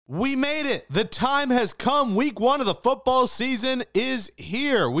We made it. The time has come. Week 1 of the football season is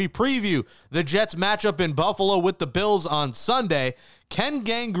here. We preview the Jets matchup in Buffalo with the Bills on Sunday. Can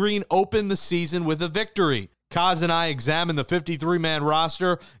Gang Green open the season with a victory? Kaz and I examine the 53-man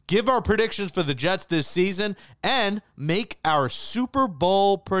roster, give our predictions for the Jets this season, and make our Super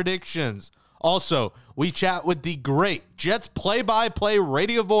Bowl predictions. Also, we chat with the great Jets play-by-play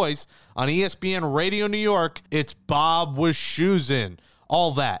radio voice on ESPN Radio New York. It's Bob Wischusen.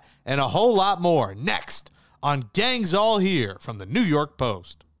 All that and a whole lot more next on Gangs All Here from the New York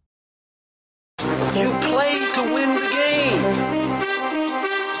Post. You play to win the game.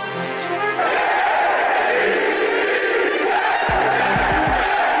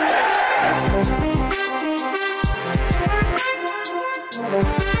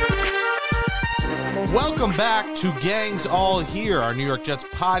 Welcome back to Gangs All Here, our New York Jets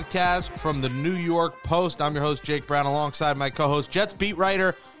podcast from the New York Post. I'm your host, Jake Brown, alongside my co-host, Jets beat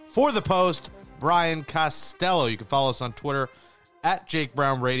writer for the Post, Brian Costello. You can follow us on Twitter at Jake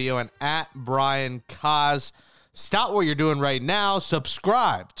Brown Radio and at Brian Cos. Stop what you're doing right now.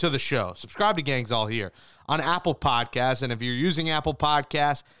 Subscribe to the show. Subscribe to Gangs All Here on Apple Podcasts. And if you're using Apple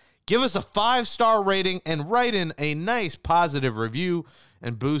Podcasts, give us a 5-star rating and write in a nice positive review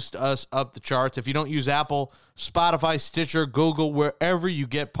and boost us up the charts. If you don't use Apple, Spotify, Stitcher, Google, wherever you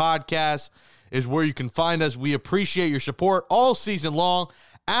get podcasts is where you can find us. We appreciate your support all season long.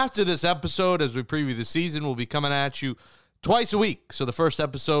 After this episode, as we preview the season, we'll be coming at you twice a week. So the first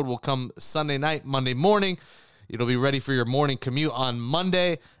episode will come Sunday night, Monday morning. It'll be ready for your morning commute on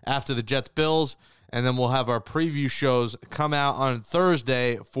Monday after the Jets-Bills. And then we'll have our preview shows come out on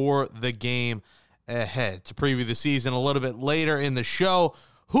Thursday for the game ahead. To preview the season a little bit later in the show,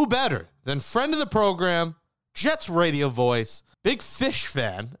 who better than friend of the program, Jets radio voice, big Fish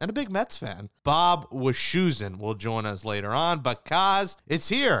fan, and a big Mets fan, Bob Wischusen will join us later on. But Kaz, it's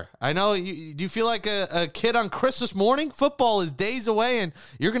here. I know, do you feel like a kid on Christmas morning? Football is days away, and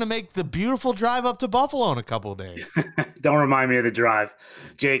you're going to make the beautiful drive up to Buffalo in a couple of days. Don't remind me of the drive,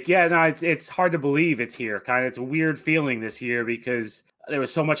 Jake. Yeah, no, it's hard to believe it's here. It's a weird feeling this year because there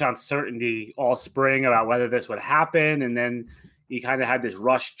was so much uncertainty all spring about whether this would happen, and then you kind of had this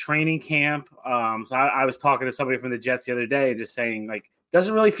rush training camp. So I was talking to somebody from the Jets the other day, just saying,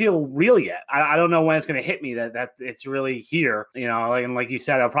 doesn't really feel real yet. I don't know when it's going to hit me that it's really here. And like you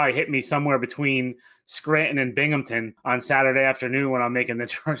said, it'll probably hit me somewhere between Scranton and Binghamton on Saturday afternoon when I'm making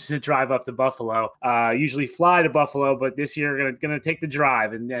the drive up to Buffalo. Usually fly to Buffalo, but this year going to take the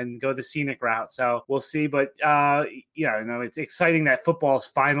drive and go the scenic route. So we'll see. But it's exciting that football's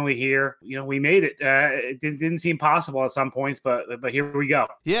finally here. We made it. It didn't seem possible at some points, but here we go.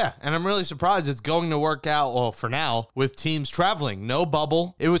 Yeah, and I'm really surprised it's going to work out, well, for now, with teams traveling. No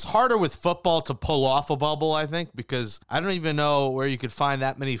bubble. It was harder with football to pull off a bubble, I think, because I don't even know where you could find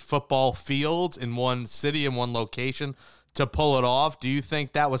that many football fields in one city, in one location, to pull it off. Do you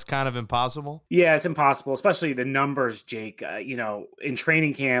think that was kind of impossible? Yeah, it's impossible, especially the numbers, Jake. In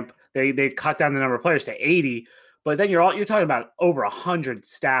training camp, they cut down the number of players to 80, but then you're talking about over 100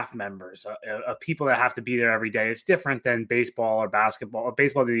 staff members of people that have to be there every day. It's different than baseball or basketball.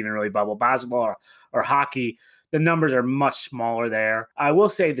 Baseball didn't even really bubble. Basketball or hockey, the numbers are much smaller there. I will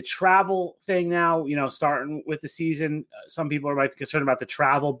say the travel thing now, starting with the season, some people might be concerned about the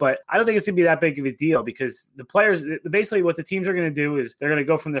travel, but I don't think it's going to be that big of a deal because the players, basically what the teams are going to do is they're going to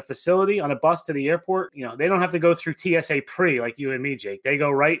go from their facility on a bus to the airport. They don't have to go through TSA pre like you and me, Jake. They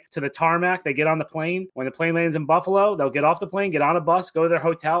go right to the tarmac. They get on the plane. When the plane lands in Buffalo, they'll get off the plane, get on a bus, go to their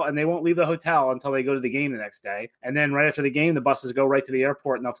hotel, and they won't leave the hotel until they go to the game the next day. And then right after the game, the buses go right to the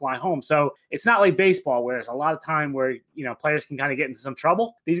airport and they'll fly home. So it's not like baseball where there's a lot of time where players can kind of get into some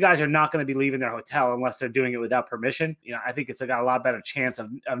trouble. These guys are not going to be leaving their hotel unless they're doing it without permission. I think it's got a lot better chance of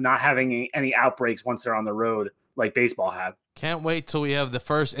not having any outbreaks once they're on the road like baseball had. Can't wait till we have the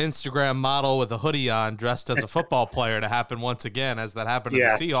first Instagram model with a hoodie on dressed as a football player to happen once again, as that happened to the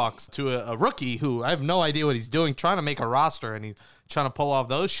Seahawks, to a rookie who I have no idea what he's doing, trying to make a roster, and he's trying to pull off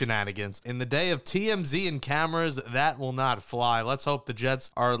those shenanigans. In the day of TMZ and cameras, that will not fly. Let's hope the Jets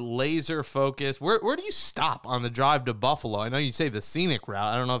are laser focused. Where do you stop on the drive to Buffalo? I know you say the scenic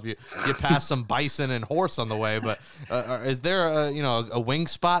route. I don't know if you pass some bison and horse on the way, but is there a wing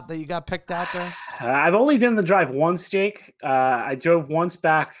spot that you got picked out there? I've only done the drive once, Jake. I drove once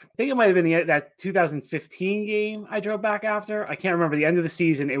back. I think it might have been that 2015 game I drove back after. I can't remember the end of the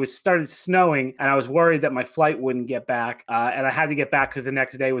season. It was started snowing, and I was worried that my flight wouldn't get back. And I had to get back because the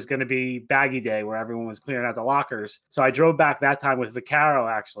next day was going to be baggy day where everyone was clearing out the lockers. So I drove back that time with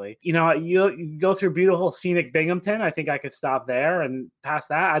Vaccaro, actually. You go through beautiful scenic Binghamton. I think I could stop there, and past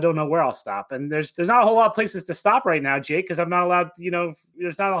that, I don't know where I'll stop. And there's not a whole lot of places to stop right now, Jake, because I'm not allowed,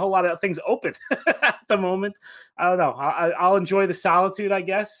 there's not a whole lot of things open at the moment. I don't know. I'll enjoy the solitude, I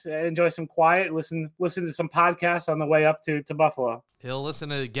guess. Enjoy some quiet. Listen to some podcasts on the way up to Buffalo. He'll listen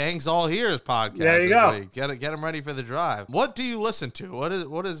to Gangs All Here's podcast. There you go. Week. Get him ready for the drive. What do you listen to? What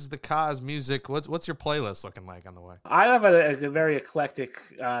is the Kaz music? What's your playlist looking like on the way? I have a very eclectic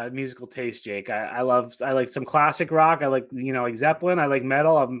musical taste, Jake. I like some classic rock. I like like Zeppelin. I like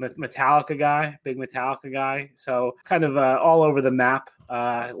metal. I'm a Metallica guy, big Metallica guy. So kind of all over the map.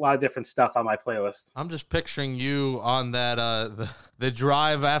 A lot of different stuff on my playlist. I'm just picturing you on that the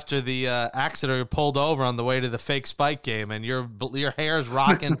drive after the accident, you pulled over on the way to the fake Spike game, and your hair's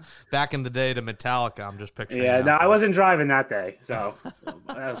rocking back in the day to Metallica. I'm just picturing. Yeah, no, I wasn't driving that day, so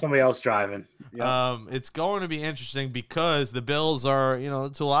somebody else driving. Yeah. It's going to be interesting because the Bills are,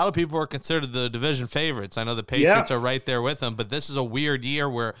 to a lot of people are considered the division favorites. I know the Patriots are right there with them, but this is a weird year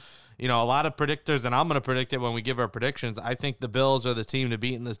where, a lot of predictors, and I'm going to predict it when we give our predictions, I think the Bills are the team to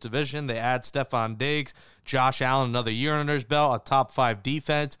beat in this division. They add Stephon Diggs, Josh Allen, another year under his belt, a top 5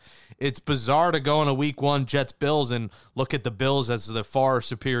 defense. It's bizarre to go in a week 1 Jets-Bills and look at the Bills as the far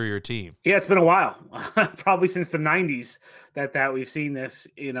superior team. Yeah, it's been a while, probably since the 90s. That we've seen this,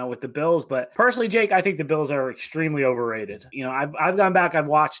 with the Bills. But personally, Jake, I think the Bills are extremely overrated. I've gone back, I've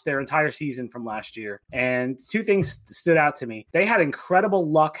watched their entire season from last year, and 2 things stood out to me. They had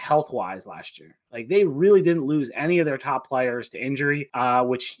incredible luck health-wise last year. Like, they really didn't lose any of their top players to injury,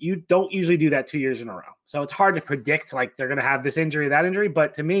 which you don't usually do that 2 years in a row. So it's hard to predict, like, they're going to have this injury, that injury.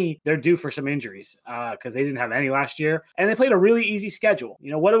 But to me, they're due for some injuries because they didn't have any last year. And they played a really easy schedule.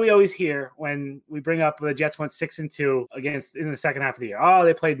 What do we always hear when we bring up the Jets went 6-2 in the second half of the year? Oh,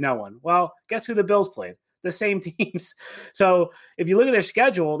 they played no one. Well, guess who the Bills played? The same teams. So if you look at their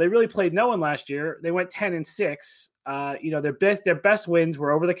schedule, they really played no one last year. They went 10-6. Their best wins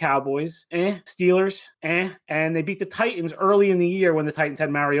were over the Cowboys, Steelers, and they beat the Titans early in the year when the Titans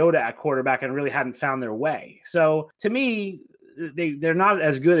had Mariota at quarterback and really hadn't found their way. So to me, they're not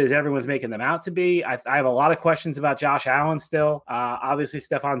as good as everyone's making them out to be. I have a lot of questions about Josh Allen still. Obviously,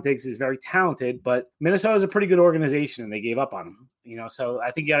 Stephon Diggs is very talented, but Minnesota is a pretty good organization, and they gave up on him. So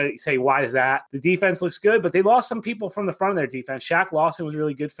I think you got to say, why is that? The defense looks good, but they lost some people from the front of their defense. Shaq Lawson was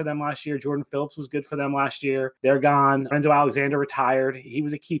really good for them last year. Jordan Phillips was good for them last year. They're gone. Renzo Alexander retired. He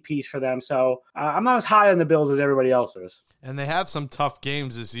was a key piece for them. So I'm not as high on the Bills as everybody else is. And they have some tough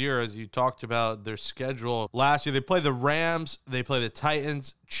games this year, as you talked about their schedule. Last year, they play the Rams, they play the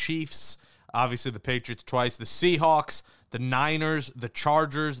Titans, Chiefs, obviously the Patriots twice, the Seahawks, the Niners, the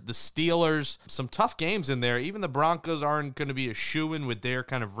Chargers, the Steelers, some tough games in there. Even the Broncos aren't going to be a shoo-in with their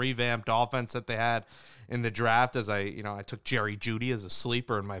kind of revamped offense that they had in the draft, as I took Jerry Jeudy as a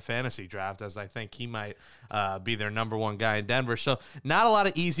sleeper in my fantasy draft, as I think he might be their number 1 guy in Denver. So not a lot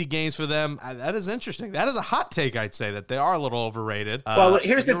of easy games for them. That is interesting. That is a hot take, I'd say, that they are a little overrated. Well,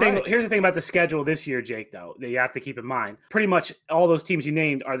 here's the thing. Right. Here's the thing about the schedule this year, Jake, though, that you have to keep in mind. Pretty much all those teams you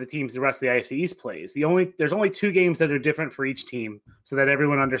named are the teams the rest of the AFC East plays. There's only 2 games that are different for each team so that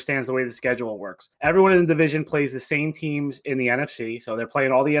everyone understands the way the schedule works. Everyone in the division plays the same teams in the NFC. So they're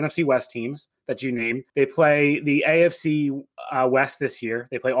playing all the NFC West teams that you named. They play the AFC West this year.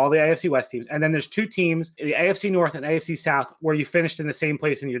 They play all the AFC West teams. And then there's 2 teams, the AFC North and AFC South, where you finished in the same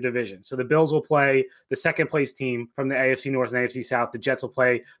place in your division. So the Bills will play the second place team from the AFC North and AFC South. The Jets will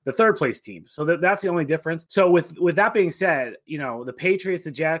play the third place team. So that's the only difference. So with that being said, the Patriots,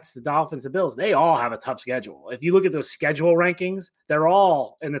 the Jets, the Dolphins, the Bills, they all have a tough schedule. If you look at those schedule rankings, they're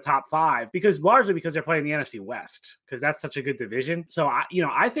all in the top 5 largely because they're playing the NFC West because that's such a good division. So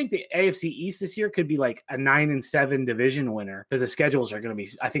I think the AFC East this year could be like a 9-7 division winner because the schedules are going to be,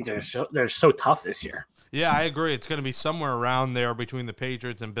 I think they're so tough this year. Yeah, I agree. It's going to be somewhere around there between the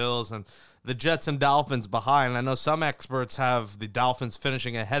Patriots and Bills and the Jets and Dolphins behind. I know some experts have the Dolphins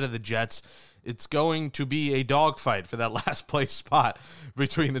finishing ahead of the Jets. It's going to be a dogfight for that last place spot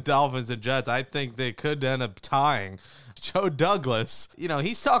between the Dolphins and Jets. I think they could end up tying. Joe Douglas,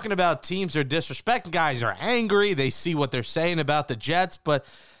 he's talking about teams are disrespecting. Guys are angry. They see what they're saying about the Jets, but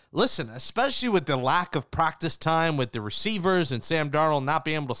listen, especially with the lack of practice time with the receivers and Sam Darnold not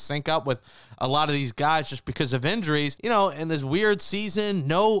being able to sync up with a lot of these guys just because of injuries, in this weird season,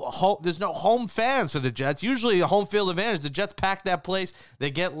 there's no home fans for the Jets. Usually a home field advantage. The Jets pack that place.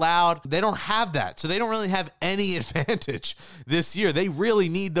 They get loud. They don't have that. So they don't really have any advantage this year. They really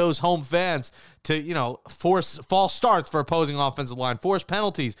need those home fans to, force false starts for opposing offensive line, force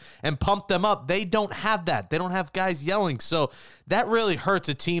penalties, and pump them up. They don't have that. They don't have guys yelling. So that really hurts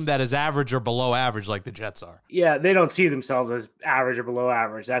a team that is average or below average like the Jets are. Yeah, they don't see themselves as average or below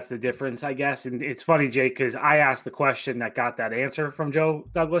average. That's the difference, I guess. And it's funny, Jake, because I asked the question that got that answer from Joe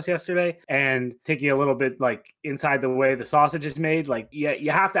Douglas yesterday, and taking a little bit like inside the way the sausage is made, like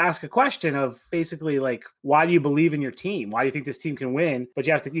you have to ask a question of basically like, why do you believe in your team? Why do you think this team can win? But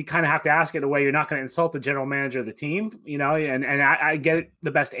you kind of have to ask it in a way you're not going to insult the general manager of the team, and I get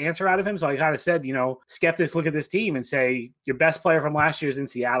the best answer out of him. So I kind of said, skeptics look at this team and say, your best player from last year is in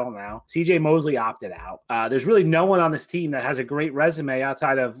Seattle now. CJ Mosley opted out. There's really no one on this team that has a great resume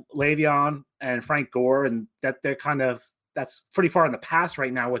outside of Le'Veon and Frank Gore, and that's pretty far in the past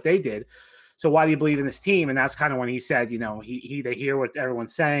right now what they did. So why do you believe in this team? And that's kind of when he said, they hear what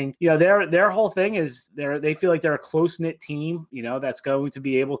everyone's saying. Their whole thing is they feel like they're a close-knit team, that's going to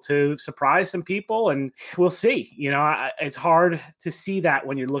be able to surprise some people, and we'll see. It's hard to see that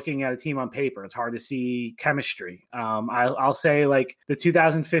when you're looking at a team on paper. It's hard to see chemistry. I'll say like the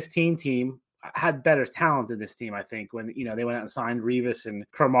 2015 team had better talent than this team, I think, when, they went out and signed Revis and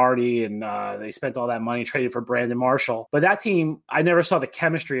Cromartie, and they spent all that money, traded for Brandon Marshall. But that team, I never saw the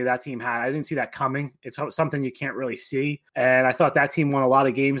chemistry that team had. I didn't see that coming. It's something you can't really see. And I thought that team won a lot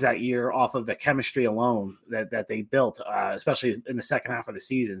of games that year off of the chemistry alone that they built, especially in the second half of the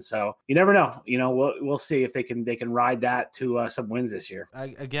season. So you never know. We'll see if they can ride that to some wins this year.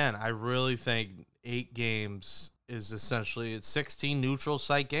 I really think 8 games is essentially, it's 16 neutral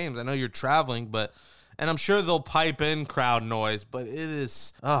site games. I know you're traveling, and I'm sure they'll pipe in crowd noise, but it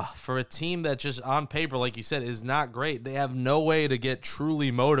is, for a team that just on paper, like you said, is not great. They have no way to get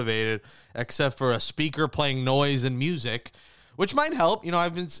truly motivated except for a speaker playing noise and music, which might help.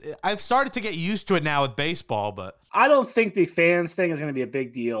 I've started to get used to it now with baseball, but I don't think the fans thing is going to be a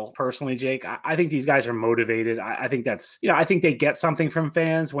big deal personally, Jake. I think these guys are motivated. I think that's, I think they get something from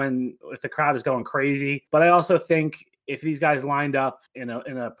fans if the crowd is going crazy. But I also think if these guys lined up in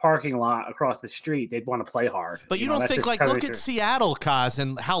a parking lot across the street, they'd want to play hard. But you don't think, look at Seattle, Kaz,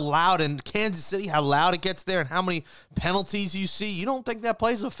 and how loud, and Kansas City, how loud it gets there, and how many penalties you see. You don't think that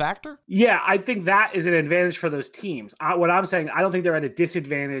plays a factor? Yeah, I think that is an advantage for those teams. What I'm saying, I don't think they're at a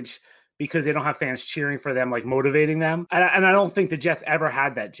disadvantage because they don't have fans cheering for them, like motivating them. And I don't think the Jets ever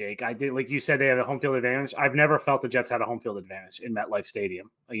had that, Jake. I did, like you said, they have a home field advantage. I've never felt the Jets had a home field advantage in MetLife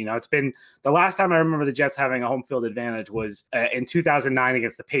Stadium. It's been the last time I remember the Jets having a home field advantage was in 2009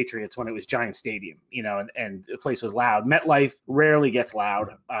 against the Patriots when it was Giant Stadium, and the place was loud. MetLife rarely gets loud.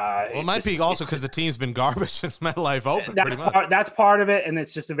 It might be also because the team's been garbage since MetLife opened. That's part of it, and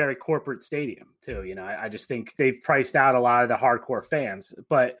it's just a very corporate stadium too. I just think they've priced out a lot of the hardcore fans.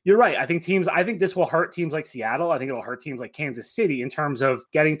 But you're right. I think this will hurt teams like Seattle. I think it'll hurt teams like Kansas City in terms of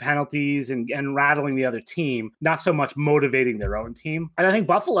getting penalties and rattling the other team, not so much motivating their own team. And I think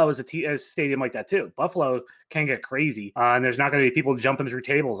Buffalo is a stadium like that too. Buffalo can get crazy, and there's not going to be people jumping through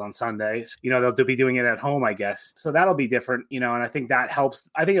tables on Sundays. They'll be doing it at home, I guess. So that'll be different, and I think that helps.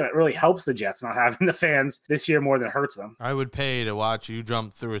 I think it really helps the Jets not having the fans this year more than it hurts them. I would pay to watch you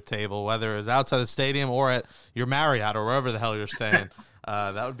jump through a table, whether it's outside the stadium or at your Marriott or wherever the hell you're staying.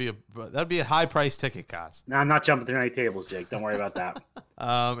 That would be a high price ticket, Kaz. No, I'm not jumping through any tables, Jake. Don't worry about that.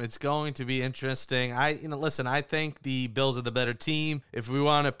 It's going to be interesting. Listen, I think the Bills are the better team. If we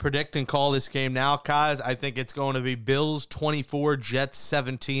want to predict and call this game now, Kaz, I think it's going to be Bills 24, Jets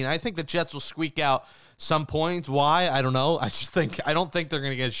 17. I think the Jets will squeak out some points. Why? I don't know. I don't think they're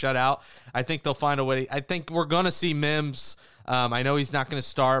going to get shut out. I think they'll find a way. I think we're going to see Mims. I know he's not going to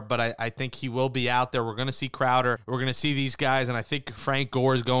start, but I think he will be out there. We're going to see Crowder. We're going to see these guys, and I think Frank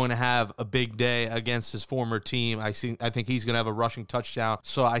Gore is going to have a big day against his former team. I think he's going to have a rushing touchdown.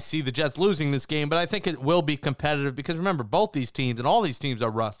 So I see the Jets losing this game, but I think it will be competitive because, remember, both these teams and all these teams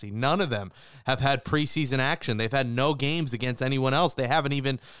are rusty. None of them have had preseason action. They've had no games against anyone else. They haven't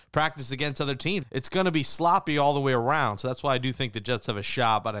even practiced against other teams. It's going to be sloppy all the way around. So that's why I do think the Jets have a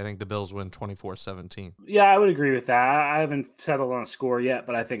shot, but I think the Bills win 24-17. Yeah, I would agree with that. I haven't settled on a score yet,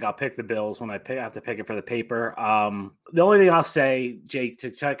 but I think I'll pick the Bills when I have to pick it for the paper. The only thing I'll say, Jake,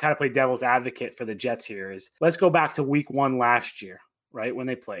 to kind of play devil's advocate for the Jets here is let's go back to week 1 last year. right, when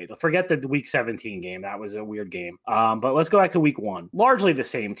they played. Forget the week 17 game. That was a weird game. But let's go back to week 1. Largely the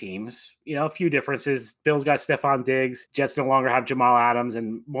same teams, a few differences. Bills got Stephon Diggs. Jets no longer have Jamal Adams,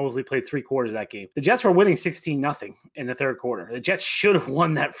 and Mosley played 3 quarters of that game. The Jets were winning 16-0 in the third quarter. The Jets should have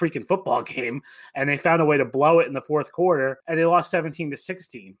won that freaking football game, and they found a way to blow it in the fourth quarter, and they lost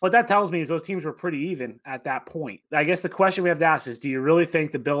 17-16. What that tells me is those teams were pretty even at that point. I guess the question we have to ask is, do you really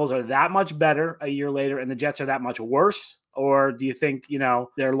think the Bills are that much better a year later and the Jets are that much worse? Or do you think,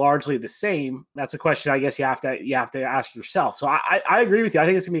 they're largely the same? That's a question I guess you have to ask yourself. So I agree with you. I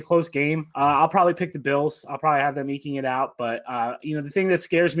think it's going to be a close game. I'll probably pick the Bills. I'll probably have them eking it out. But, the thing that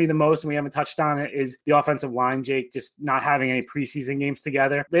scares me the most, and we haven't touched on it, is the offensive line, Jake, just not having any preseason games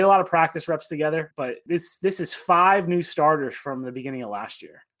together. They had a lot of practice reps together, but this is 5 new starters from the beginning of last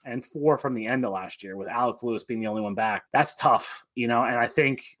year and 4 from the end of last year, with Alex Lewis being the only one back. That's tough, and I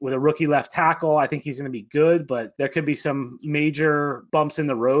think with a rookie left tackle, I think he's going to be good, but there could be some major bumps in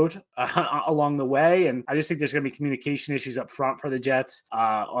the road along the way. And I just think there's going to be communication issues up front for the Jets.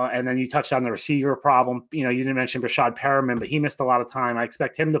 And then you touched on the receiver problem. You didn't mention Rashad Perriman, but he missed a lot of time. I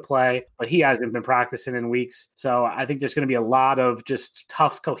expect him to play, but he hasn't been practicing in weeks. So I think there's going to be a lot of just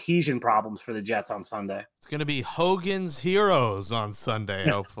tough cohesion problems for the Jets on Sunday. It's going to be Hogan's Heroes on Sunday,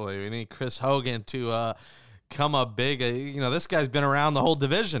 hopefully. We need Chris Hogan to come up big. This guy's been around the whole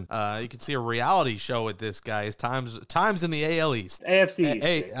division. You can see a reality show with this guy. His times in the AL East. AFC East.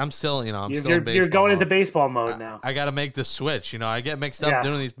 Hey, I'm still in baseball You're going mode. into baseball mode now. I got to make the switch. I get mixed up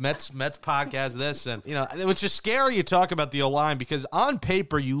doing these Mets podcasts, and, which is scary you talk about the O-line, because on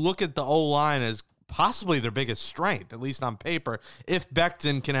paper, you look at the O-line as possibly their biggest strength, at least on paper. If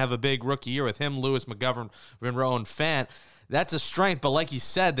Becton can have a big rookie year with him, Lewis, McGovern, Monroe, and Fant, that's a strength. But like you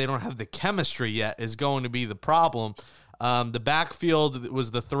said, they don't have the chemistry yet is going to be the problem. The backfield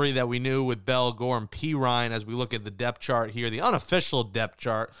was the 3 that we knew with Bell, Gore, and Perine. As we look at the depth chart here, the unofficial depth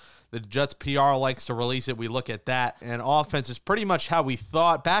chart, the Jets PR likes to release it. We look at that. And offense is pretty much how we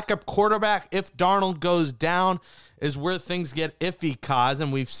thought. Backup quarterback, if Darnold goes down, is where things get iffy, Kaz.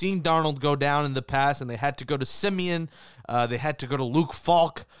 And we've seen Darnold go down in the past, and they had to go to Simeon. They had to go to Luke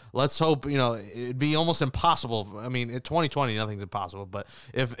Falk. Let's hope, it'd be almost impossible. I mean, in 2020, nothing's impossible. But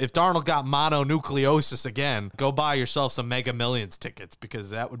if Darnold got mononucleosis again, go buy yourself some Mega Millions tickets, because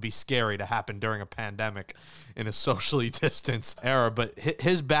that would be scary to happen during a pandemic in a socially distanced era. But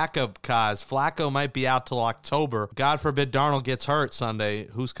his backup, Kaz, Flacco might be out till October. God forbid Darnold gets hurt Sunday.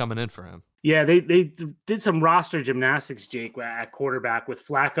 Who's coming in for him? Yeah, they did some roster gymnastics, Jake, at quarterback, with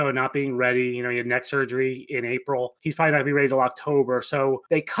Flacco not being ready. He had neck surgery in April. He's probably not going to be ready till October. So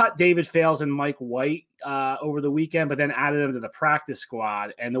they cut David Fales and Mike White over the weekend, but then added them to the practice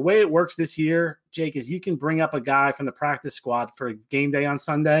squad. And the way it works this year, Jake, is you can bring up a guy from the practice squad for game day on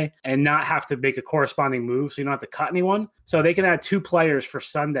Sunday and not have to make a corresponding move, so you don't have to cut anyone. So they can add 2 players for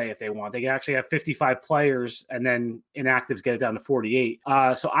Sunday if they want. They can actually have 55 players, and then inactives get it down to 48.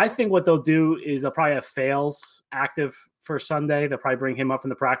 So I think what they'll do is they'll probably have Fales active for Sunday. They'll probably bring him up in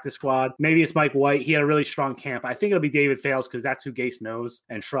the practice squad. Maybe it's Mike White. He had a really strong camp. I think it'll be David Fales, because that's who Gase knows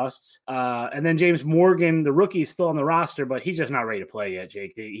and trusts. And then James Morgan, the rookie, is still on the roster, but he's just not ready to play yet,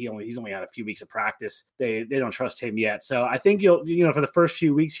 Jake. He's only had a few weeks of practice. They don't trust him yet. So I think you'll for the first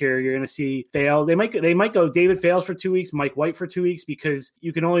few weeks here, you're going to see Fales. They might go David Fales for 2 weeks, Mike White for 2 weeks, because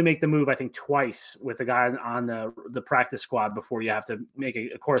you can only make the move, I think, twice with the guy on the practice squad before you have to make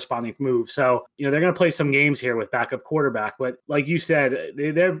a corresponding move. So they're going to play some games here with backup quarterback. But like you said,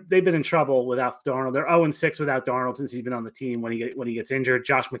 they've been in trouble without Darnold. They're 0-6 without Darnold since he's been on the team when he gets injured.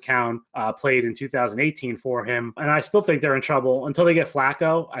 Josh McCown played in 2018 for him, and I still think they're in trouble until they get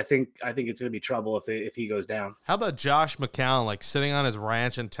Flacco. I think it's going to be trouble if he goes down. How about Josh McCown, like sitting on his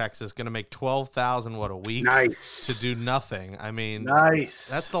ranch in Texas, going to make $12,000 a week to do nothing? I mean, nice.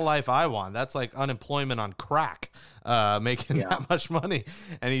 That's the life I want. That's like unemployment on crack. Making that much money,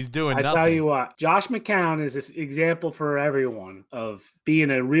 and he's doing nothing. I tell you what, Josh McCown is this example for everyone of being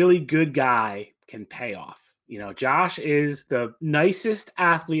a really good guy can pay off. Josh is the nicest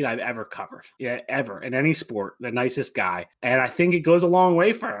athlete I've ever covered. Yeah, ever in any sport, the nicest guy. And I think it goes a long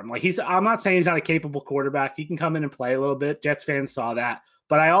way for him. Like I'm not saying he's not a capable quarterback. He can come in and play a little bit. Jets fans saw that.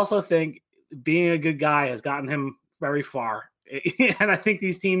 But I also think being a good guy has gotten him very far. And I think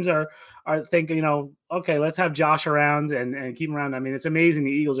these teams are are thinking, okay, let's have Josh around and keep him around. I mean, it's amazing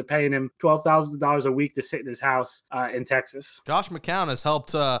the Eagles are paying him $12,000 a week to sit in his house in Texas. Josh McCown has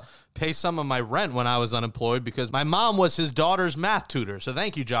helped pay some of my rent when I was unemployed because my mom was his daughter's math tutor. So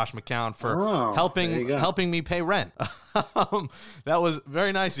thank you, Josh McCown, for helping me pay rent. That was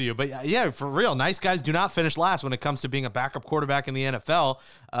very nice of you. But yeah, for real, nice guys do not finish last when it comes to being a backup quarterback in the NFL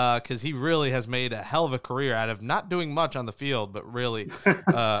because he really has made a hell of a career out of not doing much on the field, but really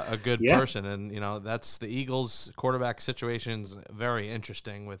a good person. And, that's the Eagles quarterback situation's very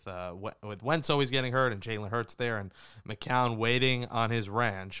interesting with Wentz always getting hurt and Jalen Hurts there and McCown waiting on his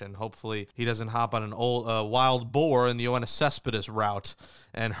ranch. And hopefully he doesn't hop on an old wild boar in the Yoenis Cespedes route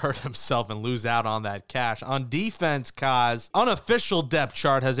and hurt himself and lose out on that cash. On defense, Kaz, unofficial depth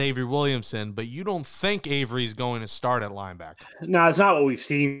chart has Avery Williamson, but you don't think Avery's going to start at linebacker? No, it's not what we've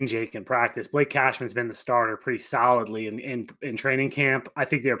seen, Jake, in practice. Blake Cashman's been the starter pretty solidly in training camp. I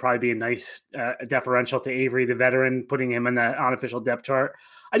think they'll probably be a nice deferential to Avery, the veteran, putting him in the unofficial depth chart.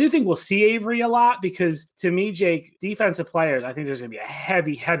 I do think we'll see Avery a lot because, to me, Jake, defensive players, I think there's going to be a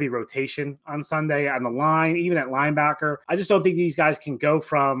heavy, heavy rotation on Sunday on the line, even at linebacker. I just don't think these guys can go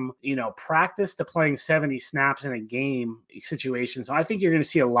from, practice to playing 70 snaps in a game situation. So I think you're going to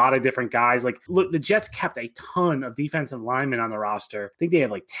see a lot of different guys. Like, look, the Jets kept a ton of defensive linemen on the roster. I think they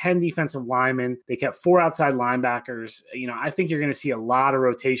have like 10 defensive linemen. They kept 4 outside linebackers. I think you're going to see a lot of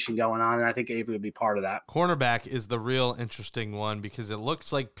rotation going on, and I think Avery would be part of that. Cornerback is the real interesting one because it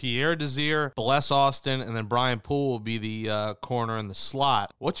looks like Pierre Desir, Bless Austin, and then Brian Poole will be the corner in the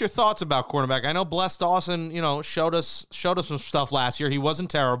slot. What's your thoughts about cornerback? I know Bless Dawson, showed us some stuff last year. He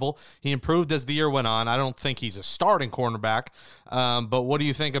wasn't terrible. He improved as the year went on. I don't think he's a starting cornerback, but what do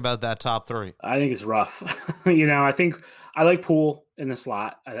you think about that top 3? I think it's rough. I think I like Poole in the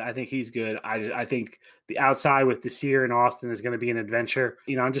slot. I think he's good. I think the outside with Desir and Austin is going to be an adventure.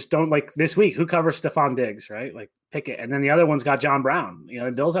 I just don't like this week. Who covers Stephon Diggs, right? Like, pick it. And then the other one's got John Brown.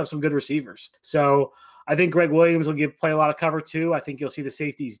 The Bills have some good receivers. So I think Greg Williams will play a lot of cover too. I think you'll see the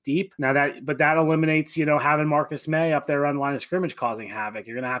safeties deep. But that eliminates, having Marcus May up there on the line of scrimmage causing havoc.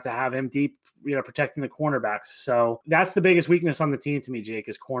 You're going to have him deep, protecting the cornerbacks. So that's the biggest weakness on the team to me, Jake,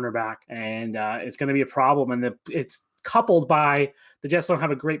 is cornerback. And it's going to be a problem. And it's coupled by the Jets don't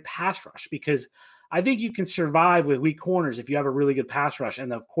have a great pass rush because I think you can survive with weak corners if you have a really good pass rush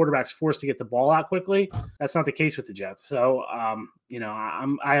and the quarterback's forced to get the ball out quickly. That's not the case with the Jets. So,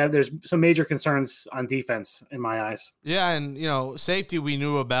 there's some major concerns on defense in my eyes. Yeah, and, safety we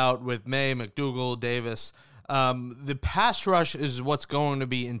knew about with May, McDougal, Davis. The pass rush is what's going to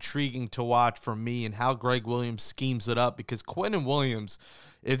be intriguing to watch for me and how Greg Williams schemes it up because Quinnen Williams,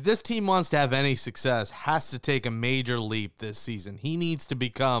 if this team wants to have any success, has to take a major leap this season. He needs to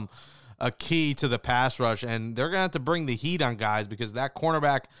become a key to the pass rush, and they're going to have to bring the heat on guys because that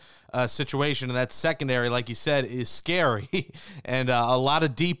cornerback situation and that secondary, like you said, is scary. And a lot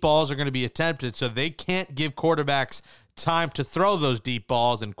of deep balls are going to be attempted, so they can't give quarterbacks time to throw those deep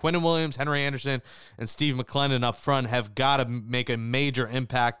balls. And Quinnen Williams, Henry Anderson, and Steve McClendon up front have got to make a major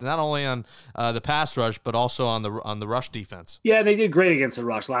impact, not only on the pass rush, but also on the rush defense. Yeah, they did great against the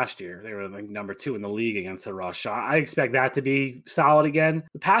rush last year. They were like number 2 in the league against the rush. I expect that to be solid again.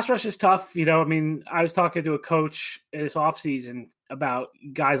 The pass rush is tough. I was talking to a coach this offseason about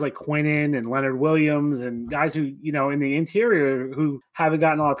guys like Quinnen and Leonard Williams and guys who, in the interior who haven't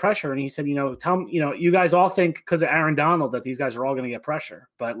gotten a lot of pressure. And he said, you guys all think because of Aaron Donald that these guys are all going to get pressure.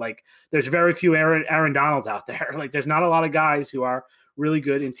 But there's very few Aaron Donalds out there. There's not a lot of guys who are really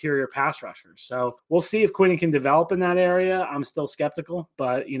good interior pass rushers. So we'll see if Quinnen can develop in that area. I'm still skeptical,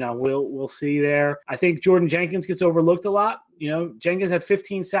 but we'll see there. I think Jordan Jenkins gets overlooked a lot. Jenkins had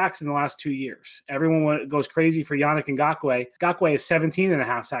 15 sacks in the last 2 years. Everyone goes crazy for Yannick Ngakoue. Ngakoue has 17 and a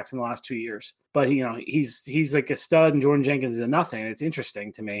half sacks in the last 2 years. But, he's like a stud, and Jordan Jenkins is a nothing. It's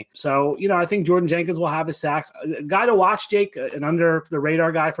interesting to me. So, I think Jordan Jenkins will have his sacks. A guy to watch, Jake, an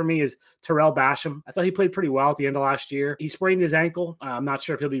under-the-radar guy for me is Terrell Basham. I thought he played pretty well at the end of last year. He sprained his ankle. I'm not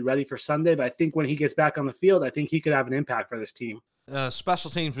sure if he'll be ready for Sunday, but I think when he gets back on the field, I think he could have an impact for this team. Special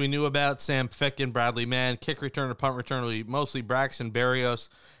teams we knew about, Sam Ficken, Bradley Mann. Kick return or punt return will be mostly Braxton Berrios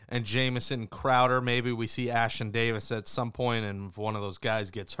and Jamison Crowder. Maybe we see Ashton Davis at some point, and if one of those guys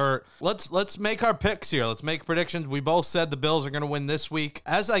gets hurt. Let's make our picks here. Let's make predictions. We both said the Bills are going to win this week.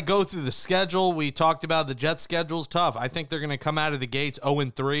 As I go through the schedule, we talked about the Jets' schedule's tough. I think they're going to come out of the gates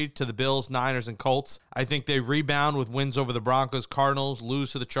 0-3 to the Bills, Niners, and Colts. I think they rebound with wins over the Broncos, Cardinals,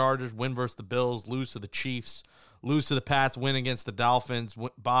 lose to the Chargers, win versus the Bills, lose to the Chiefs, lose to the Pats, win against the Dolphins,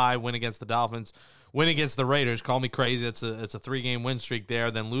 win against the Dolphins, win against the Raiders. Call me crazy. It's a 3-game win streak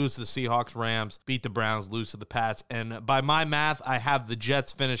there. Then lose to the Seahawks, Rams, beat the Browns, lose to the Pats. And by my math, I have the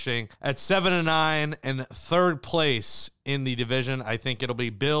Jets finishing at 7-9 and third place in the division. I think it'll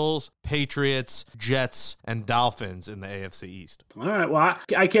be Bills, Patriots, Jets, and Dolphins in the AFC East. All right. Well,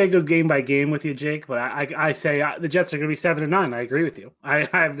 I can't go game by game with you, Jake, but I say the Jets are going to be 7-9. I agree with you. I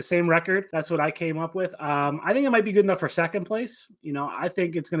have the same record. That's what I came up with. I think it might be good enough for second place. I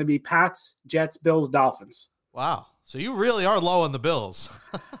think it's going to be Pats, Jets, Bills, Dolphins. Wow. So you really are low on the Bills.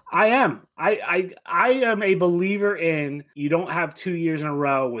 I am. I am a believer in you don't have 2 years in a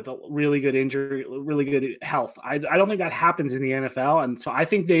row with a really good injury, really good health. I don't think that happens in the NFL. And so I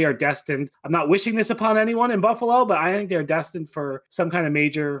think they are destined. I'm not wishing this upon anyone in Buffalo, but I think they're destined for some kind of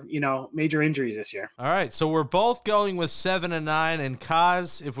major injuries this year. All right. So we're both going with 7-9. And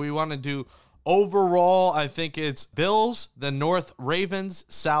Kaz, if we want to do overall, I think it's Bills, then North Ravens,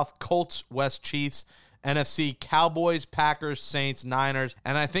 South Colts, West Chiefs, NFC Cowboys, Packers, Saints, Niners,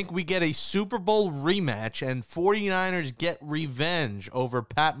 and I think we get a Super Bowl rematch and 49ers get revenge over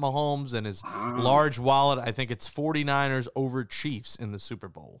Pat Mahomes and his large wallet. I think it's 49ers over Chiefs in the Super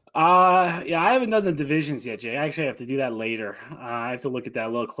Bowl. Yeah, I haven't done the divisions yet, Jay. I actually have to do that later. I have to look at that a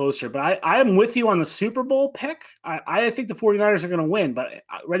little closer, but I am with you on the Super Bowl pick. I think the 49ers are going to win, but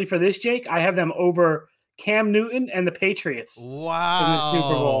ready for this, Jake? I have them over Cam Newton and the Patriots. Wow. In the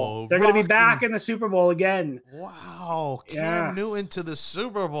Super Bowl. They're going to be back in the Super Bowl again. Wow. Cam Newton to the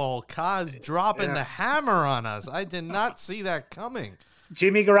Super Bowl. Kaz dropping the hammer on us. I did not see that coming.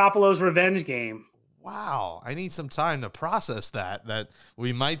 Jimmy Garoppolo's revenge game. Wow. I need some time to process that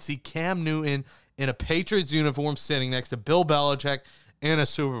we might see Cam Newton in a Patriots uniform sitting next to Bill Belichick in a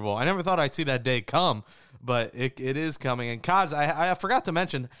Super Bowl. I never thought I'd see that day come, but it is coming. And Kaz, I forgot to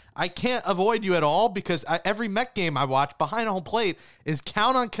mention, I can't avoid you at all because every Met game I watch behind home plate is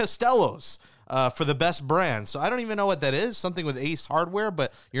Count on Costello's for the best brand. So I don't even know what that is, something with Ace Hardware,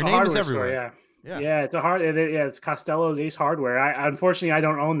 but your name is everywhere. Store, yeah, it's Costello's Ace Hardware. Unfortunately, I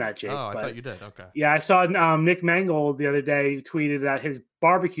don't own that, Jake. Oh, I thought you did. Okay. Yeah, I saw Nick Mangold the other day tweeted that his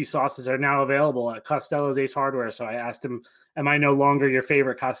barbecue sauces are now available at Costello's Ace Hardware. So I asked him, am I no longer your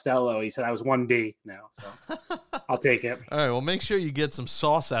favorite Costello? He said I was 1B now, so I'll take it. All right, well, make sure you get some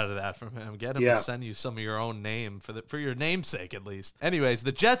sauce out of that from him. Get him to send you some of your own name for your namesake, at least. Anyways,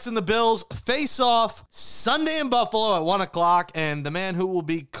 the Jets and the Bills face off Sunday in Buffalo at 1 o'clock, and the man who will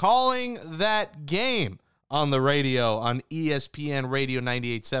be calling that game on the radio on ESPN Radio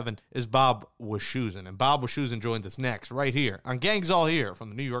 98.7 is Bob Wischusen. And Bob Wischusen joins us next right here on Gangs All Here from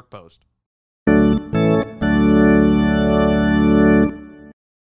the New York Post.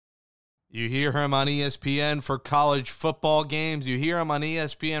 You hear him on ESPN for college football games. You hear him on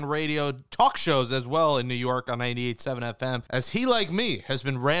ESPN radio talk shows as well in New York on 98.7 FM, as he, like me, has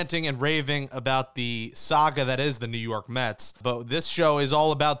been ranting and raving about the saga that is the New York Mets. But this show is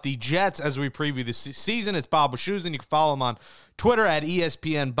all about the Jets as we preview the season. It's Bob Wischusen. You can follow him on Twitter at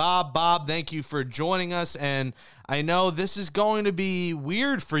ESPN Bob. Bob, thank you for joining us. And I know this is going to be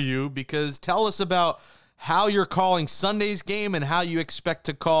weird for you because tell us about how you're calling Sunday's game and how you expect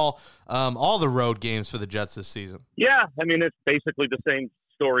to call all the road games for the Jets this season. Yeah, I mean, it's basically the same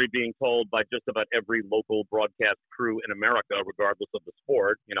story being told by just about every local broadcast crew in America, regardless of the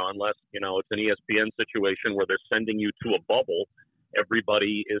sport, unless, it's an ESPN situation where they're sending you to a bubble.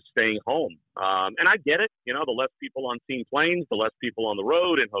 Everybody is staying home. And I get it. The less people on team planes, the less people on the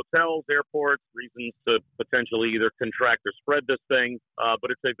road, in hotels, airports, reasons to potentially either contract or spread this thing. But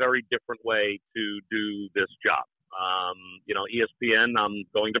it's a very different way to do this job. ESPN, I'm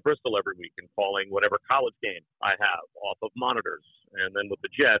going to Bristol every week and calling whatever college game I have off of monitors. And then with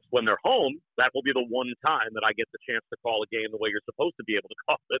the Jets, when they're home, that will be the one time that I get the chance to call a game the way you're supposed to be able to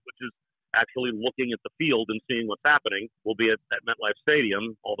call it, which is actually looking at the field and seeing what's happening. We'll be at MetLife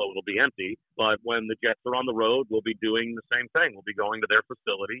Stadium, although it'll be empty. But when the Jets are on the road, we'll be doing the same thing. We'll be going to their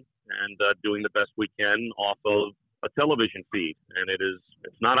facility and doing the best we can off of a television feed. And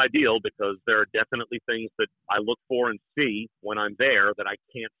it's not ideal because there are definitely things that I look for and see when I'm there that I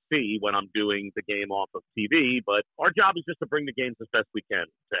can't see when I'm doing the game off of TV. But our job is just to bring the games as best we can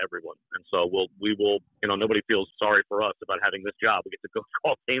to everyone. And so we will, nobody feels sorry for us about having this job. We get to go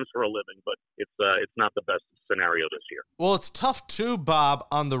call games for a living, but it's not the best scenario this year. Well, it's tough too, Bob,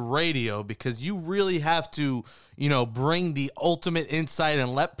 on the radio because you really have to, bring the ultimate insight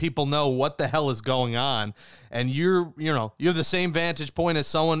and let people know what the hell is going on. And you have the same vantage point as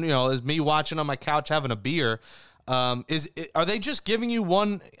someone, as me watching on my couch having a beer. Are they just giving you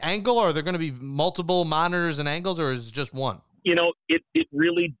one angle, or are there going to be multiple monitors and angles, or is it just one? It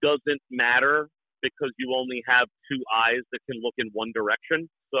really doesn't matter because you only have two eyes that can look in one direction.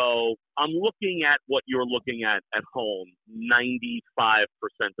 So I'm looking at what you're looking at home 95%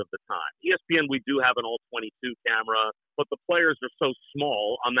 of the time. ESPN, we do have an all-22 camera, but the players are so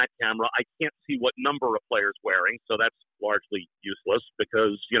small on that camera, I can't see what number of players wearing, so that's largely useless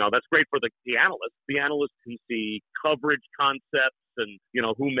because, that's great for the analysts. The analysts can see coverage concepts and,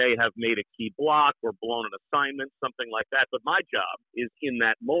 who may have made a key block or blown an assignment, something like that. But my job is in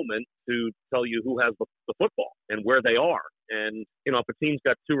that moment to tell you who has the football and where they are. And, if a team's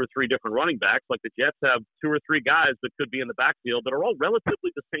got 2 or 3 different running backs, like the Jets have 2 or 3 guys that could be in the backfield that are all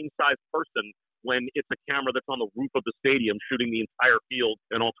relatively the same size person when it's a camera that's on the roof of the stadium shooting the entire field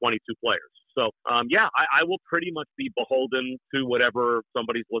and all 22 players. So, I will pretty much be beholden to whatever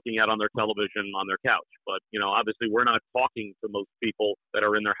somebody's looking at on their television on their couch. But, obviously we're not talking to most people that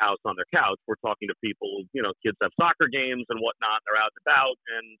are in their house on their couch. We're talking to people, kids have soccer games and whatnot. They're out and about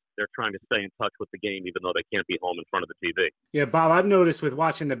and they're trying to stay in touch with the game, even though they can't be home in front of the TV. Yeah, Bob, I've noticed with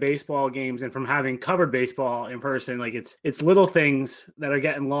watching the baseball games and from having covered baseball in person, like it's little things that are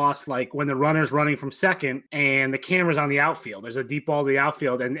getting lost, like when the runner's running from second and the camera's on the outfield. There's a deep ball to the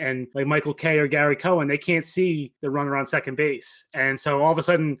outfield and like Michael Kay or Gary Cohen, they can't see the runner on second base. And so all of a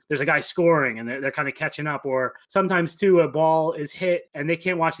sudden there's a guy scoring and they're kind of catching up. Or sometimes too, a ball is hit and they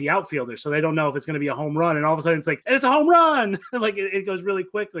can't watch the outfielder. So they don't know if it's going to be a home run. And all of a sudden it's like, and it's a home run. Like it goes really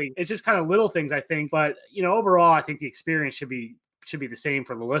quickly. It's just kind of little things, I think. But, overall, I think the experience should be the same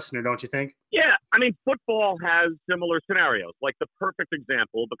for the listener, don't you think? Yeah. I mean, football has similar scenarios. Like the perfect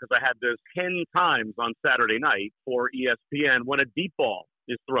example, because I had this 10 times on Saturday night for ESPN, when a deep ball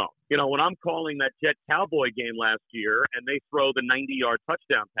is thrown. When I'm calling that Jet Cowboy game last year and they throw the 90-yard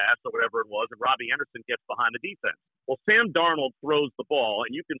touchdown pass or whatever it was, and Robbie Anderson gets behind the defense. Well, Sam Darnold throws the ball,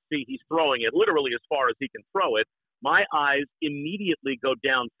 and you can see he's throwing it literally as far as he can throw it. My eyes immediately go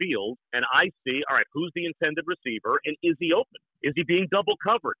downfield, and I see, all right, who's the intended receiver, and is he open? Is he being double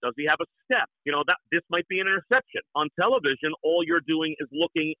covered? Does he have a step? This might be an interception. On television, all you're doing is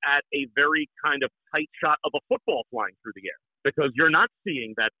looking at a very kind of tight shot of a football flying through the air because you're not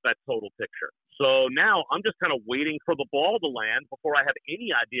seeing that total picture. So now I'm just kind of waiting for the ball to land before I have any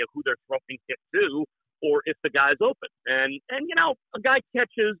idea who they're throwing it to or if the guy's open. And a guy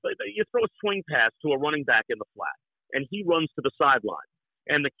catches, you throw a swing pass to a running back in the flat, and he runs to the sideline.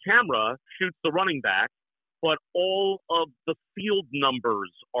 And the camera shoots the running back, but all of the field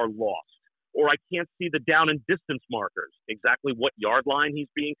numbers are lost. Or I can't see the down and distance markers, exactly what yard line he's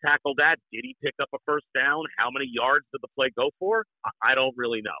being tackled at. Did he pick up a first down? How many yards did the play go for? I don't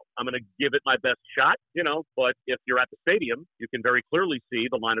really know. I'm going to give it my best shot, but if you're at the stadium, you can very clearly see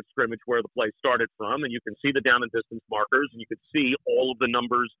the line of scrimmage where the play started from, and you can see the down and distance markers, and you can see all of the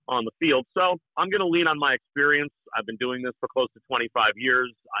numbers on the field. So I'm going to lean on my experience. I've been doing this for close to 25 years.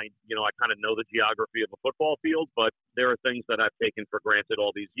 I kind of know the geography of a football field, but there are things that I've taken for granted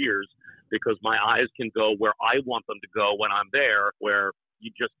all these years because my eyes can go where I want them to go when I'm there, where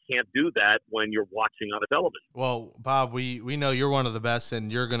you just can't do that when you're watching on a television. Well, Bob, we know you're one of the best,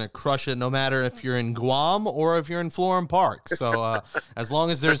 and you're going to crush it no matter if you're in Guam or if you're in Florham Park. So as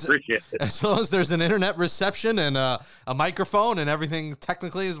long as there's an internet reception and a microphone and everything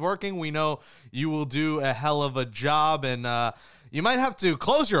technically is working, we know you will do a hell of a job. And you might have to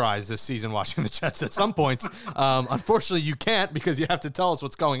close your eyes this season watching the Jets at some points. Unfortunately, you can't because you have to tell us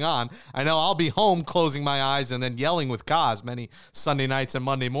what's going on. I know I'll be home closing my eyes and then yelling with Kaz many Sunday nights and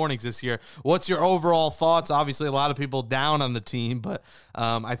Monday mornings this year. What's your overall thoughts? Obviously, a lot of people down on the team, but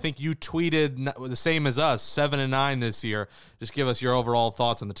I think you tweeted the same as us, 7-9 this year. Just give us your overall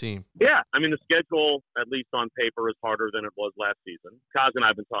thoughts on the team. Yeah, I mean, the schedule, at least on paper, is harder than it was last season. Kaz and I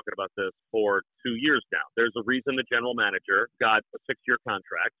have been talking about this for 2 years now. There's a reason the general manager got a 6-year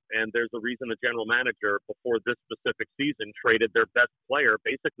contract, and there's a reason the general manager before this specific season traded their best player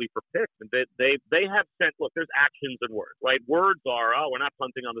basically for picks. And they have sent, look, there's actions and words, right? Words are, we're not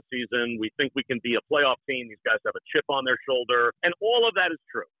punting on the season. We think we can be a playoff team. These guys have a chip on their shoulder. And all of that is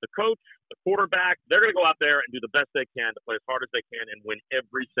true. The coach, the quarterback, they're going to go out there and do the best they can to play as hard as they can and win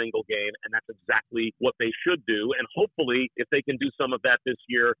every single game. And that's exactly what they should do. And hopefully, if they can do some of that this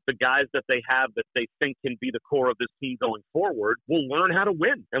year, the guys that they have that they think can be the core of this team going forward will learn how to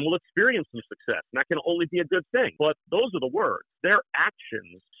win and will experience some success. And that can only be a good thing. But those are the words. Their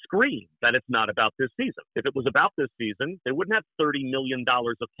actions scream that it's not about this season. If it was about this season, they wouldn't have $30 million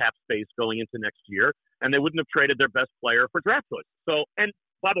of cap space going into next year, and they wouldn't have traded their best player for draft choice. So, and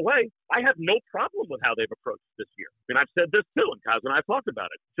by the way, I have no problem with how they've approached this year. I mean, I've said this too, and Kaz and I have talked about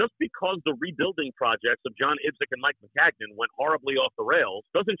it. Just because the rebuilding projects of John Idzik and Mike Maccagnan went horribly off the rails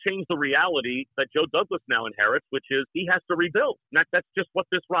doesn't change the reality that Joe Douglas now inherits, which is he has to rebuild. And that's just what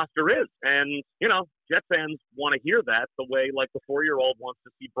this roster is. And, Jet fans want to hear that the way like the 4-year-old wants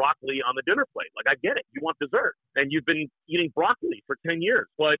to see broccoli on the dinner plate. Like, I get it. You want dessert. And you've been eating broccoli for 10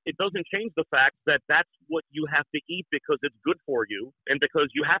 years. But it doesn't change the fact that that's what you have to eat because it's good for you and because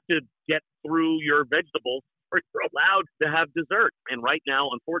you have to get through your vegetables or you're allowed to have dessert. And right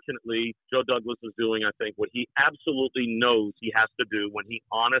now, unfortunately, Joe Douglas is doing, I think, what he absolutely knows he has to do when he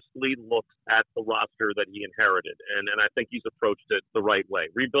honestly looks at the roster that he inherited. And I think he's approached it the right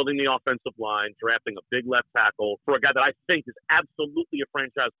way. Rebuilding the offensive line, drafting a big left tackle for a guy that I think is absolutely a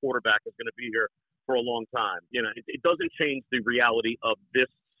franchise quarterback, is going to be here for a long time. It doesn't change the reality of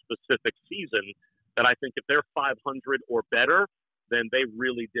this specific season that I think if they're 500 or better, then they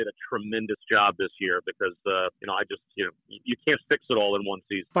really did a tremendous job this year because, you can't fix it all in one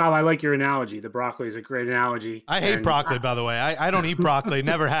season. Bob, I like your analogy. The broccoli is a great analogy. I hate broccoli, by the way. I don't eat broccoli,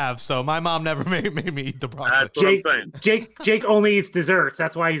 never have. So my mom never made me eat the broccoli. That's what I'm saying. Jake only eats desserts.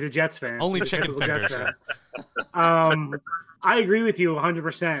 That's why he's a Jets fan. Only chicken fingers. I agree with you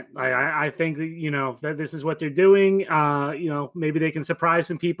 100%. I think that, that this is what they're doing. Maybe they can surprise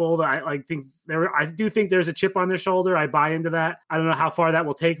some people. I do think there's a chip on their shoulder. I buy into that. I don't know how far that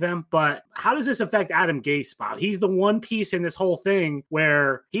will take them, but how does this affect Adam Gase, Bob? He's the one piece in this whole thing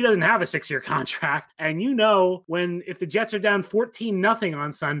where he doesn't have a 6-year contract. And if the Jets are down 14-0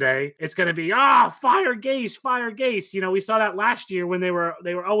 on Sunday, it's going to be, fire Gase, fire Gase. We saw that last year when they were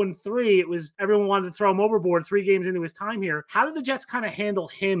 0-3. It was everyone wanted to throw him overboard 3 games into his time here. How did the Jets kind of handle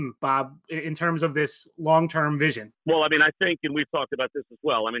him, Bob, in terms of this long-term vision? Well, I think, and we've talked about this as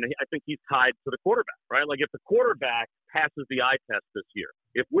well, I think he's tied to the quarterback, right? Like if the quarterback passes the eye test this year,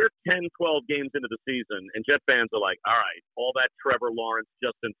 if we're 10, 12 games into the season and Jet fans are like, all right, all that Trevor Lawrence,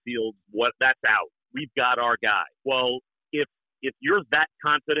 Justin Fields, that's out. We've got our guy. Well, if you're that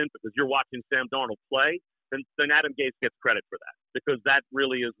confident because you're watching Sam Darnold play, then Adam Gase gets credit for that because that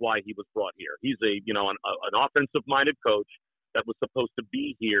really is why he was brought here. He's an offensive-minded coach that was supposed to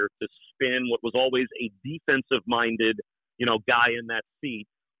be here to spin what was always a defensive-minded, guy in that seat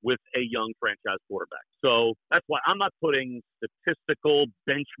with a young franchise quarterback. So that's why I'm not putting statistical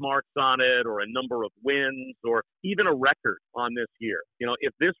benchmarks on it or a number of wins or even a record on this year.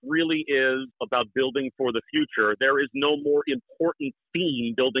 If this really is about building for the future, there is no more important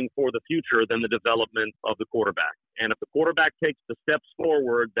theme building for the future than the development of the quarterback. And if the quarterback takes the steps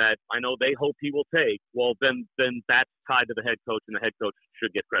forward that I know they hope he will take, well, then that's tied to the head coach, and the head coach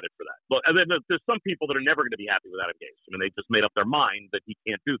should get credit for that. But there's some people that are never going to be happy with Adam Gase. They just made up their mind that he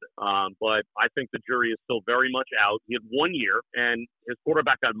can't do this. But I think the jury is still very much out. He had 1 year, and his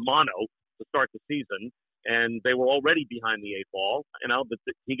quarterback got mono to start the season, and they were already behind the 8 ball. But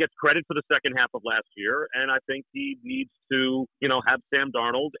he gets credit for the second half of last year, and I think he needs to, have Sam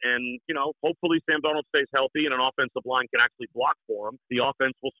Darnold, and, hopefully Sam Darnold stays healthy and an offensive line can actually block for him. The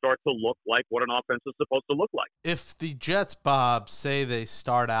offense will start to look like what an offense is supposed to look like. If the Jets, Bob, say they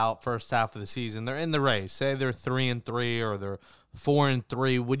start out first half of the season, they're in the race, say they're 3-3 or they're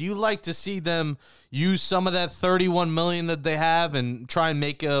 4-3, would you like to see them use some of that $31 million that they have and try and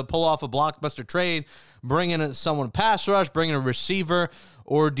pull off a blockbuster trade, bring in someone pass rush, bring in a receiver,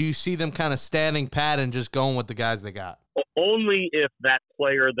 or do you see them kind of standing pat and just going with the guys they got? Only if that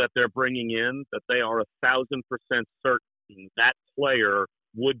player that they're bringing in, that they are 1,000% certain that player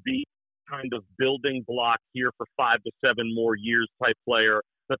would be kind of building block here for 5 to 7 more years type player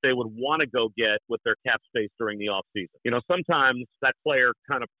that they would want to go get with their cap space during the offseason. Sometimes that player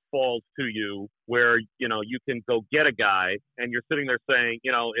kind of falls to you where, you can go get a guy and you're sitting there saying,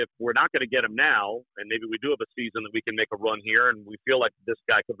 if we're not going to get him now, and maybe we do have a season that we can make a run here and we feel like this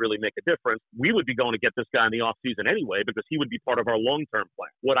guy could really make a difference, we would be going to get this guy in the offseason anyway because he would be part of our long-term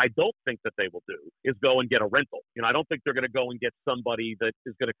plan. What I don't think that they will do is go and get a rental. I don't think they're going to go and get somebody that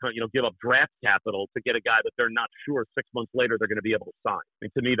is going to, give up draft capital to get a guy that they're not sure 6 months later they're going to be able to sign.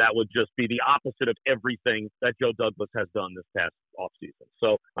 To me, that would just be the opposite of everything that Joe Douglas has done this past offseason.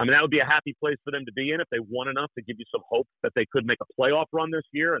 So, that would be a happy place for them to be in if they won enough to give you some hope that they could make a playoff run this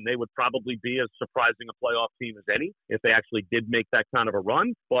year, and they would probably be as surprising a playoff team as any if they actually did make that kind of a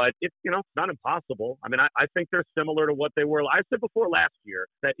run. But it's not impossible. I think they're similar to what they were. I said before last year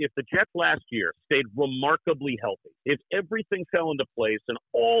that if the Jets last year stayed remarkably healthy, if everything fell into place and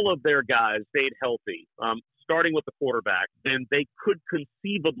all of their guys stayed healthy, starting with the quarterback, then they could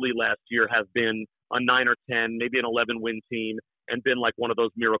conceivably last year have been a 9 or 10, maybe an 11-win team, and been like one of those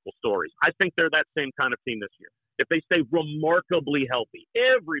miracle stories. I think they're that same kind of team this year. if they stay remarkably healthy,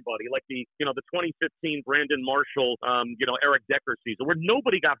 everybody, like the 2015 Brandon Marshall, Eric Decker season where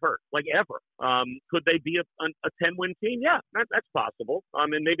nobody got hurt, like ever. Could they be a 10-win team? Yeah, that's possible.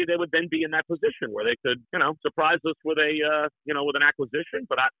 And maybe they would then be in that position where they could, surprise us with with an acquisition.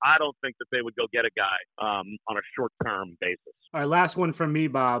 But I don't think that they would go get a guy on a short-term basis. All right, last one from me,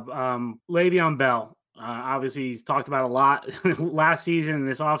 Bob. Le'Veon Bell. Obviously, he's talked about a lot last season and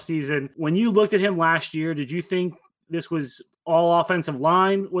this offseason. When you looked at him last year, did you think this was all offensive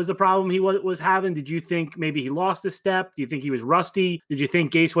line was the problem he was having? Did you think maybe he lost a step? Do you think he was rusty? Did you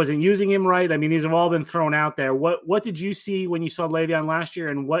think Gase wasn't using him right? I mean, these have all been thrown out there. What did you see when you saw Le'Veon last year,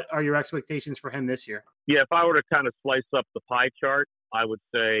 and what are your expectations for him this year? Yeah, if I were to kind of slice up the pie chart, I would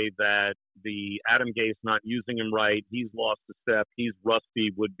say that the Adam Gase not using him right, he's lost a step, he's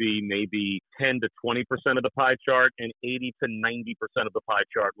rusty, would be maybe 10 to 20% of the pie chart, and 80 to 90% of the pie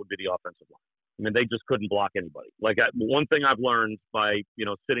chart would be the offensive line. I mean, they just couldn't block anybody. One thing I've learned by,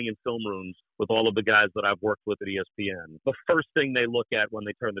 sitting in film rooms with all of the guys that I've worked with at ESPN, the first thing they look at when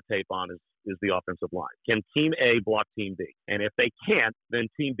they turn the tape on is the offensive line. Can Team A block Team B? And if they can't, then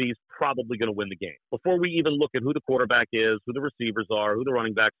Team B is probably going to win the game. Before we even look at who the quarterback is, who the receivers are, who the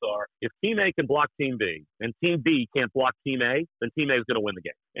running backs are, if Team A can block Team B and Team B can't block Team A, then Team A is going to win the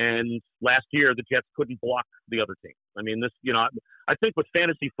game. And last year, the Jets couldn't block the other team. I mean, I think with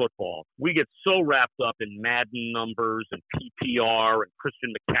fantasy football, we get so wrapped up in Madden numbers and PPR and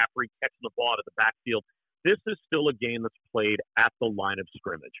Christian McCaffrey catching the ball out of the backfield. This is still a game that's played at the line of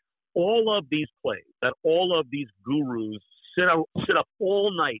scrimmage. All of these plays that all of these gurus sit up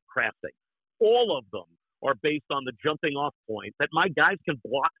all night crafting, all of them are based on the jumping off point that my guys can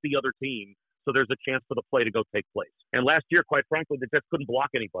block the other team so there's a chance for the play to go take place. And last year, quite frankly, the Jets couldn't block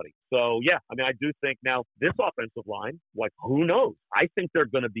anybody. So, yeah, I mean, I do think now this offensive line, who knows? I think they're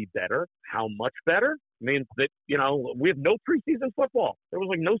going to be better. How much better? I mean, we have no preseason football. There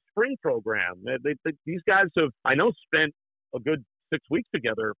was no spring program. These guys have, I know, spent a good 6 weeks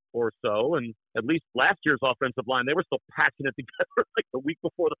together or so, and at least last year's offensive line, they were still patching it together the week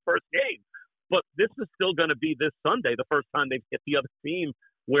before the first game. But this is still going to be this Sunday, the first time they've hit the other team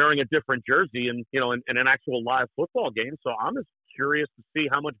wearing a different jersey and in an actual live football game. So I'm as curious to see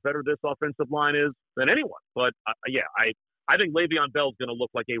how much better this offensive line is than anyone. But I think Le'Veon Bell is going to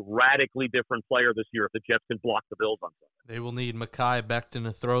look like a radically different player this year if the Jets can block the Bills on Sunday. They will need Mekhi Becton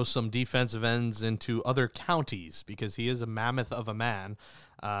to throw some defensive ends into other counties because he is a mammoth of a man,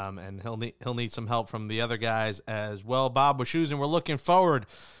 and he'll need some help from the other guys as well. Bob Wischusen, we're looking forward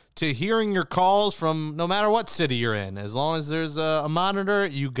to hearing your calls from no matter what city you're in. As long as there's a monitor,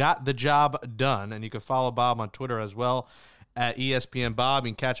 you got the job done. And you can follow Bob on Twitter as well at ESPN Bob.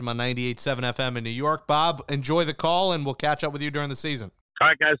 You can catch him on 98.7 FM in New York. Bob, enjoy the call, and we'll catch up with you during the season. All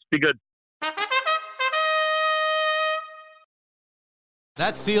right, guys. Be good.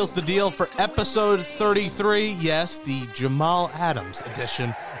 That seals the deal for episode 33. Yes, the Jamal Adams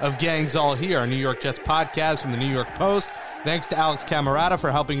edition of Gangs All Here, our New York Jets podcast from the New York Post. Thanks to Alex Camerata for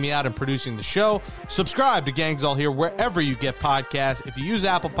helping me out in producing the show. Subscribe to Gangs All Here wherever you get podcasts. If you use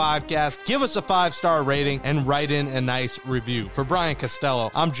Apple Podcasts, give us a 5-star rating and write in a nice review. For Brian Costello,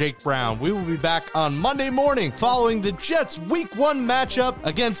 I'm Jake Brown. We will be back on Monday morning following the Jets' Week 1 matchup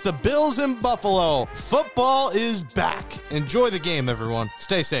against the Bills in Buffalo. Football is back. Enjoy the game, everyone.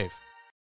 Stay safe.